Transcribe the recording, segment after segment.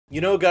You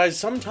know, guys,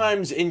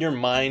 sometimes in your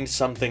mind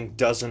something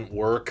doesn't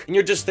work, and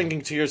you're just thinking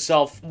to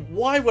yourself,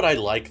 why would I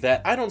like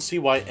that? I don't see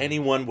why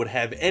anyone would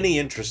have any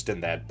interest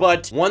in that.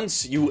 But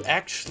once you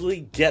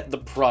actually get the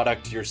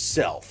product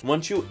yourself,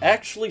 once you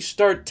actually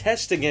start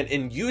testing it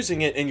and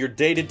using it in your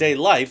day-to-day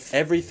life,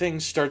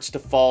 everything starts to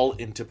fall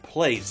into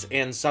place,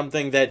 and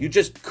something that you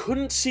just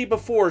couldn't see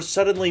before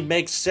suddenly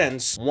makes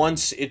sense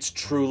once it's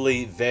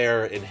truly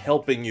there and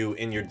helping you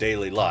in your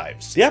daily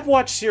lives. The Apple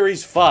Watch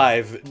Series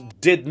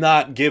 5 did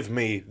not give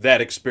me that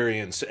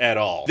experience at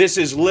all. This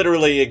is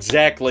literally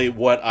exactly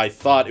what I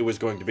thought it was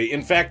going to be.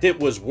 In fact, it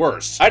was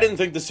worse. I didn't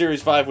think the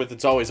Series 5 with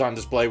its always-on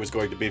display was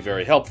going to be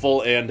very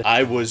helpful, and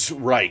I was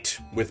right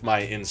with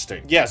my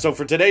instinct. Yeah, so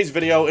for today's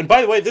video, and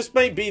by the way, this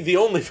may be the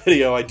only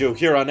video I do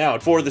here on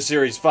out for the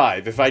Series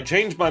 5. If I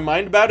change my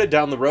mind about it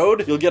down the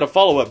road, you'll get a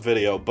follow-up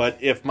video, but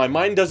if my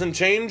mind doesn't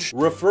change,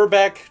 refer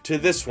back to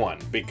this one,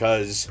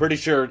 because pretty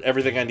sure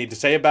everything I need to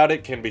say about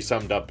it can be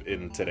summed up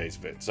in today's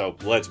vid. So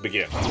let's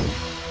begin.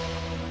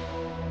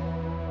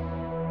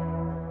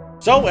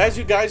 So, as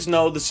you guys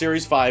know, the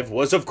Series 5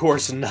 was, of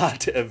course,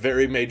 not a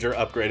very major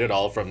upgrade at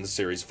all from the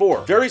Series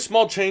 4. Very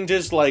small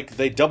changes, like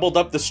they doubled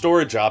up the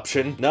storage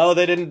option. No,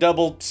 they didn't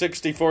double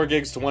 64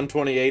 gigs to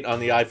 128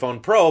 on the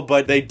iPhone Pro,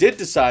 but they did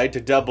decide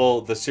to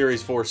double the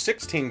Series 4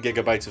 16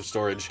 gigabytes of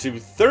storage to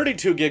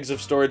 32 gigs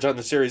of storage on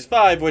the Series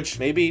 5, which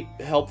may be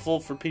helpful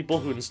for people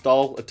who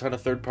install a ton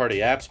of third-party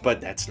apps, but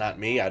that's not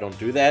me, I don't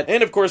do that.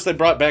 And of course, they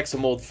brought back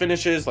some old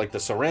finishes, like the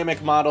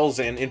ceramic models,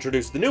 and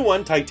introduced the new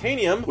one,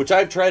 titanium, which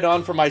I've tried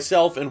on for myself.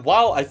 And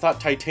while I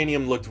thought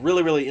titanium looked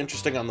really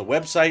interesting on the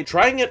website,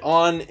 trying it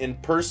on in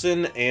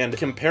person and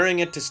comparing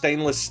it to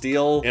stainless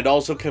steel and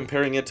also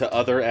comparing it to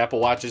other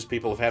Apple Watches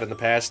people have had in the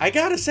past, I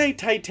gotta say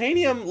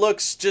titanium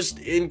looks just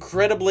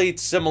incredibly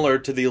similar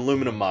to the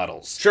aluminum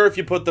models. Sure, if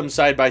you put them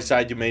side by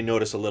side you may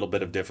notice a little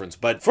bit of difference,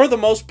 but for the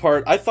most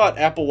part I thought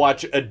Apple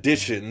Watch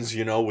Editions,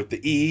 you know, with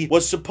the E,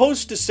 was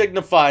supposed to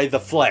signify the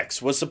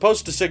flex, was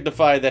supposed to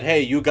signify that,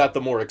 hey, you got the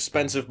more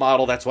expensive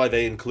model, that's why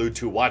they include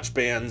 2 watch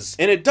bands.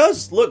 And it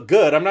does look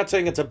good. I'm not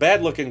saying it's a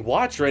bad looking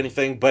watch or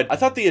anything, but I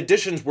thought the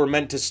Editions were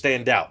meant to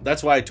stand out.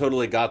 That's why I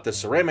totally got the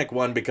ceramic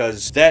one,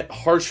 because that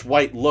harsh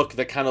white look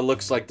that kind of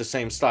looks like the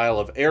same style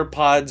of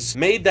AirPods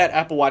made that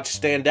Apple Watch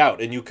stand out,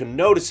 and you can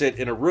notice it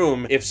in a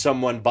room if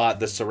someone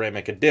bought the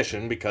ceramic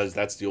edition, because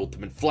that's the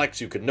ultimate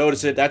flex. You can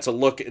notice it. That's a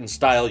look and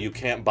style you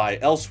can't buy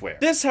elsewhere.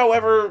 This,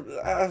 however,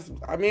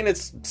 I mean,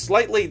 it's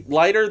slightly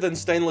lighter than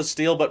stainless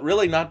steel, but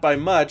really not by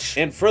much,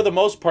 and for the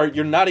most part,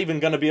 you're not even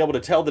going to be able to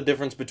tell the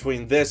difference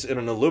between this and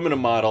an aluminum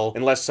model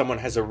unless someone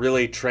has a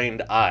really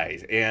trained eye.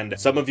 And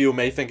some of you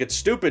may think it's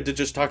stupid to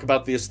just talk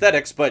about the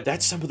aesthetics, but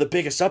that's some of the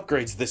biggest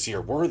upgrades this year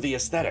were the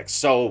aesthetics.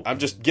 So I'm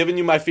just giving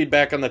you my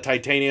feedback on the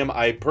titanium.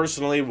 I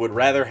personally would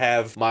rather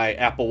have my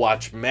Apple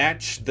Watch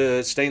match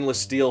the stainless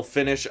steel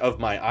finish of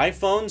my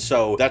iPhone,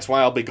 so that's why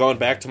I'll be going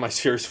back to my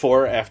Series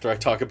 4 after I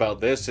talk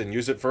about this and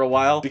use it for a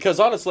while. Because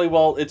honestly,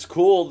 well, it's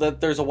cool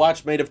that there's a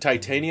watch made of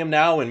titanium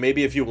now, and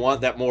maybe if you want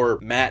that more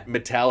matte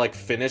metallic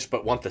finish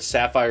but want the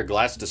sapphire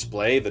glass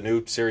display, the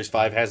new Series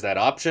 5 has that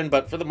option,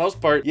 but for the most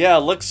part, yeah,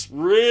 it looks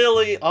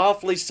really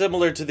awfully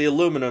similar to the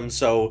aluminum,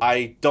 so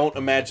I don't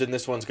imagine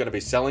this one's going to be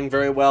selling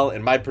very well,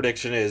 and my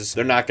prediction is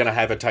they're not going to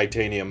have a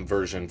titanium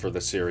version for the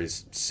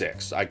Series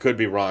 6. I could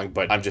be wrong,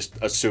 but I'm just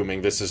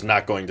assuming this is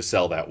not going to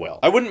sell that well.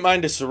 I wouldn't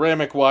mind a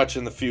ceramic watch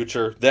in the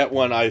future. That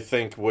one I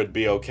think would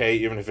be okay,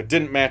 even if it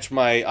didn't match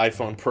my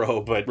iPhone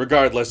Pro, but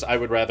regardless, I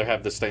would rather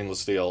have the stainless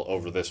steel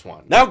over this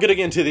one. Now getting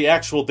into the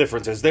actual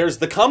differences, there's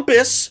the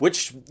compass,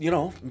 which, you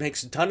know,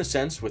 makes a ton of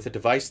sense with a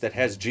device that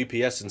has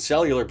GPS and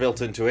cellular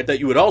built into it, that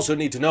you would also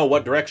need to know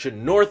what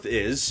direction north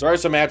is. There are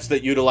some apps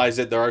that utilize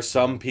it. There are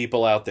some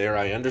people out there,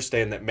 I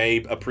understand, that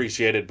may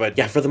appreciate it, but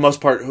yeah, for the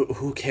most part,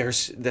 who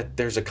cares that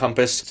there's a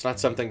compass? It's not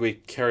something we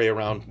carry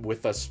around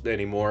with us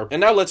anymore.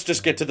 And now let's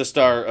just get to the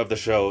star of the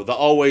show, the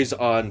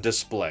always-on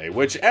display,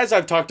 which, as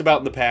I've talked about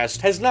in the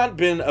past, has not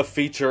been a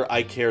feature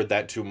I cared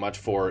that too much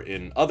for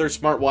in other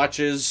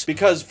smartwatches,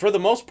 because for the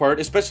most part,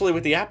 especially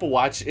with the Apple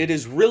Watch, it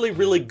is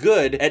really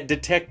good at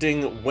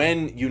detecting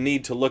when you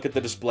need to look at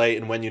the display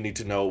and when you need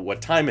to know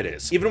what time it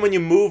is. Even when you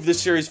move the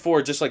Series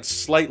 4 just like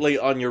slightly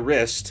on your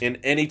wrist in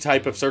any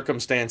type of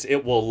circumstance,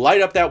 it will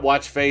light up that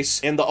watch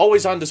face, and the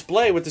always-on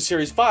display with the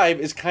Series 5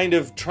 is kind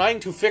of trying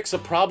to fix a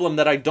problem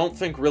that I don't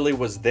think really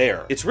was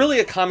there. It's really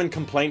a common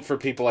complaint for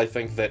people, I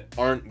think, that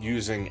aren't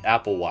using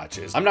Apple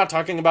Watches. I'm not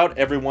talking about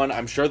everyone.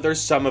 I'm sure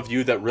there's some of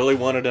you that really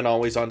wanted an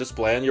always-on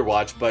display on your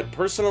watch, but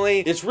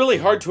personally, it's really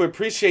hard to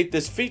appreciate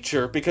this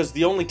feature because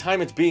the only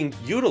time it's being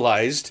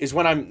utilized is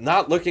when I'm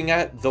not looking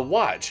at the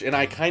watch. watch and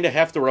I kind of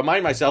have to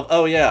remind myself,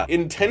 oh yeah,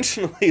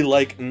 intentionally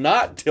like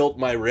not tilt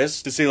my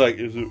wrist to see like,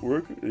 is it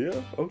working?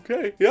 Yeah,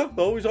 okay, yeah,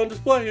 always on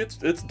display,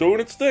 it's doing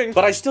its thing.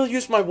 But I still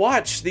use my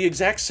watch the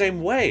exact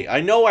same way.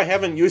 I know I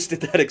haven't used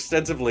it that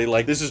extensively,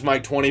 like this is my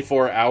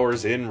 24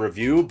 hours in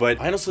review, but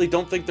I honestly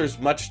don't think there's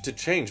much to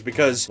change,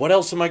 because what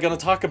else am I going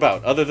to talk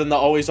about other than the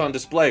always on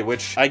display,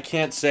 which I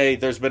can't say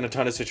there's been a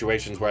ton of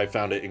situations where I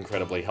found it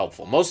incredibly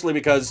helpful. Mostly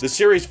because the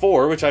Series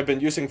 4, which I've been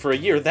using for a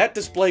year, that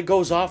display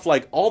goes off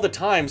like all the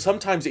time,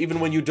 sometimes even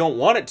when you don't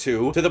want it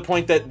to the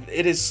point that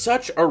it is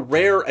such a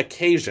rare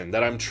occasion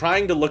that I'm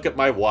trying to look at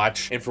my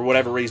watch and for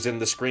whatever reason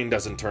the screen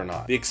doesn't turn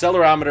on. The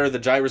accelerometer, the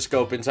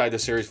gyroscope inside the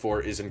Series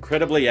 4 is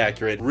incredibly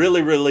accurate,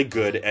 really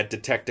good at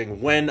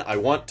detecting when I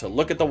want to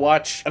look at the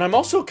watch, and I'm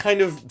also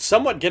kind of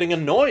somewhat getting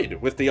annoyed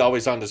with the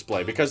always on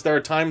display, because there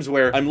are times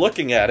where I'm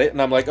looking at it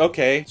and I'm like,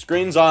 okay,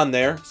 screen's on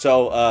there,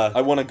 so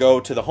I want to go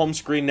to the home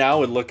screen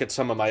now and look at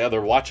some of my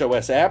other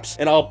watchOS apps,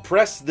 and I'll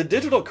press the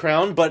digital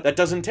crown, but that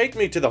doesn't take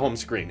me to the home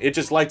screen. It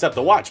just lights up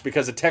the watch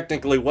because it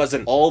technically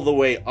wasn't all the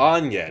way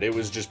on yet. It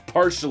was just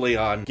partially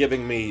on,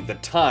 giving me the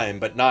time,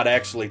 but not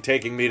actually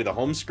taking me to the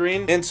home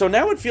screen. And so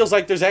now it feels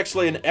like there's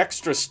actually an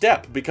extra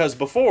step, because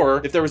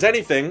before, if there was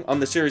anything on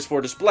the Series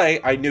 4 display,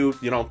 I knew,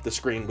 you know, the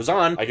screen was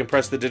on, I can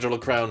press the digital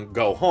crown,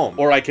 go home.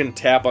 Or I can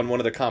tap on one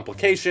of the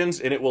complications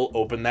and it will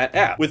open that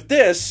app. With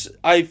this,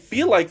 I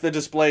feel like the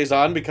display is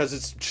on because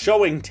it's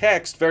showing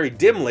text very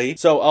dimly,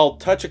 so I'll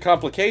touch a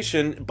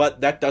complication,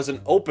 but that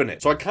doesn't open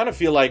it. So I kind of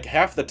feel like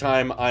half the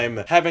time I'm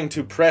having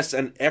to press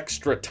an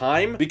extra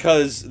time,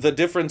 because the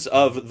difference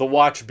of the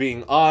watch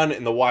being on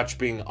and the watch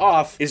being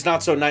off is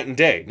not so night and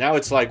day. Now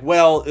it's like,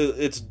 well,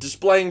 it's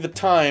displaying the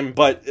time,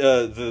 but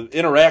the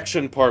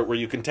interaction part where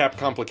you can tap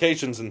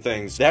complications and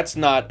things, that's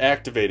not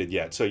activated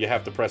yet. So you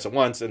have to press it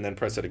once and then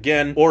press it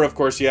again. Or of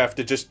course you have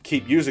to just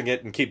keep using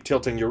it and keep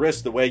tilting your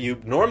wrist the way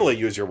you normally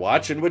use your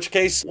watch, in which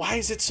case, why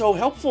is it so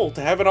helpful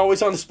to have it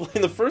always on display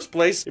in the first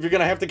place if you're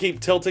gonna have to keep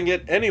tilting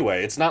it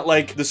anyway? It's not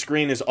like the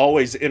screen is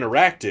always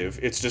interactive,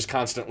 it's just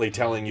constantly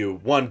telling you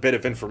one bit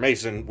of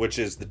information, which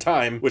is the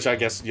time, which I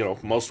guess, you know,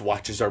 most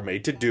watches are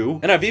made to do.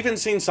 And I've even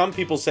seen some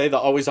people say the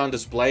always on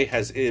display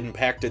has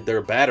impacted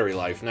their battery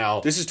life.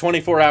 Now, this is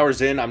 24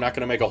 hours in, I'm not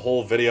gonna make a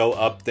whole video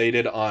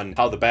updated on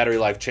how the battery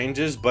life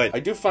changes, but I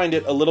do find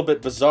it a little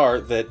bit bizarre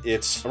that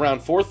it's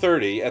around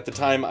 4:30 at the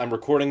time I'm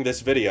recording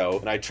this video,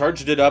 and I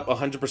charged it up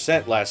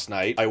 100% last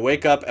night. I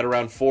wake up at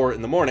around 4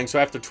 in the morning, so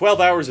after 12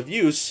 hours of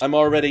use, I'm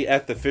already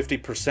at the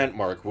 50%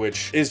 mark,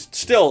 which is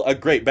still a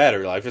great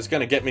battery life. It's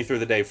gonna get me through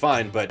the day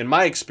fine, but in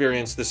my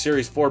experience, the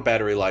Series 4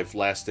 battery life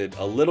lasted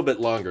a little bit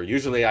longer.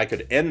 Usually I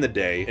could end the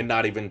day and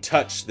not even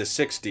touch the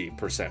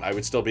 60%. I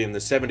would still be in the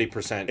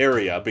 70%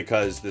 area,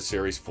 because the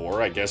Series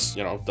 4, I guess,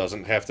 you know,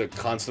 doesn't have to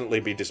constantly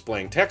be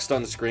displaying text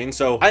on the screen.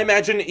 So I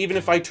imagine even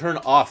if I turn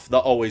off the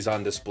always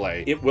on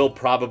display, it will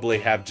probably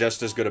have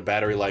just as good a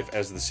battery life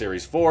as the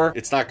Series 4.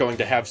 It's not going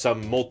to have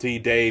some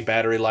multi-day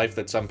battery life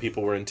that some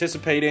people were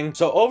anticipating.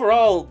 So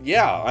overall,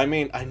 yeah, I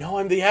mean, I know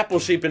I'm the Apple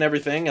sheep and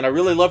everything, and I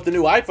really love the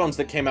new iPhones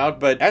that came out,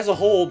 but as a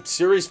whole,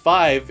 Series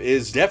 5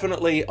 is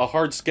definitely a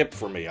hard skip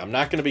for me. I'm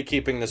not going to be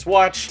keeping this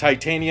watch.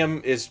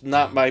 Titanium is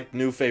not my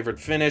new favorite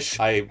finish.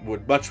 I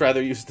would much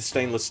rather use the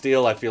stainless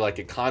steel. I feel like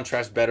it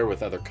contrasts better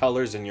with other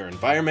colors in your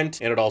environment,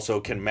 and it also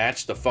can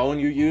match the phone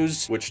you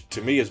use, which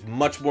to me is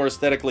much more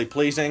aesthetically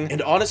pleasing.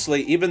 And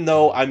honestly, even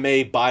though I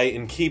may buy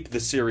and keep the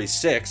Series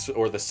 6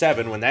 or the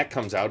 7 when that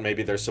comes out,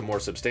 maybe there's some more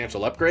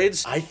substantial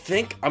upgrades, I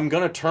think I'm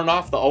gonna turn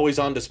off the always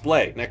on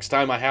display next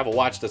time I have a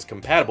watch that's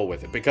compatible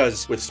with it,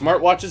 because with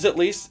smartwatches at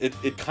least,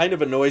 it kind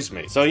of annoys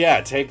me. So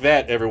yeah, take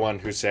that, everyone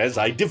who says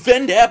I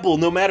defend Apple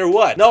no matter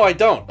what. No, I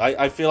don't.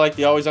 I feel like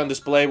the always on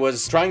display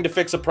was trying to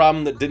fix a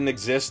problem that didn't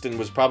exist and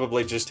was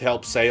probably just to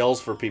help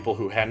sales for people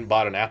who hadn't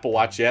bought an Apple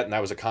Watch yet, and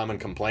that was a common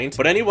complaint.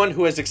 But anyone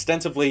who has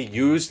extensively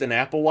used an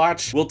Apple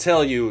Watch will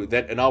tell you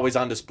that an always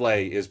on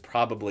display is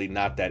probably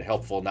not that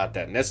helpful, not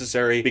that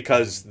necessary,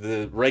 because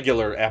the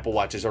regular Apple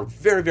Watches are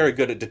very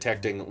good at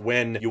detecting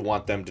when you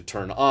want them to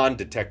turn on,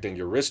 detecting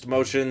your wrist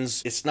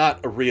motions. It's not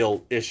a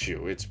real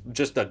issue. It's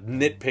just a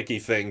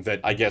nitpicky thing that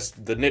I guess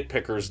the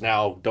nitpickers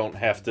now don't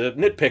have to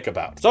nitpick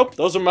about. So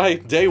those are my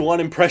day one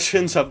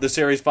impressions of the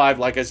Series 5.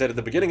 Like I said at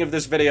the beginning of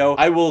this video,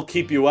 I will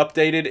keep you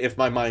updated if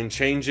my mind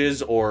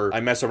changes or I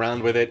mess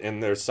around with it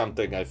and there's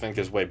something I think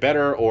is way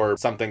better or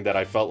something that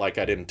I felt like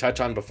I didn't touch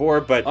on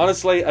before. But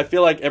honestly, I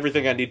feel like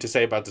everything I need to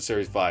say about the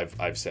Series 5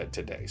 I've said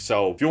today.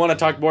 So if you want to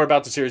talk more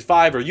about the Series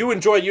 5 or you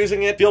enjoy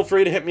using it, feel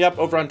free to hit me up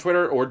over on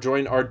Twitter or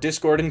join our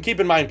Discord. And keep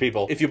in mind,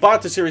 people, if you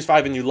bought the Series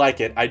 5 and you like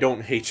it, I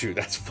don't hate you.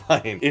 That's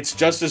fine. It's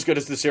just as good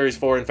as the Series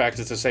 4. In fact,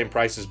 it's the same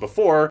price as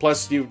before.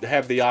 Plus, you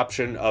have the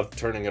option of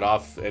turning it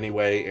off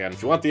anyway. And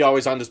if you want the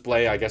always on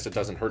display, I guess it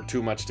doesn't hurt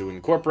too much to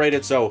incorporate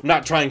it. So I'm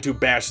not trying to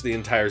bash the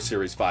entire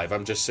Series 5.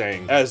 I'm just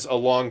saying, as a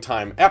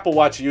longtime Apple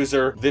Watch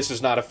user, this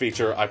is not a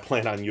feature I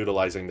plan on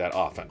utilizing that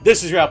often.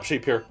 This is your Apple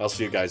Sheep here. I'll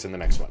see you guys in the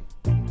next one.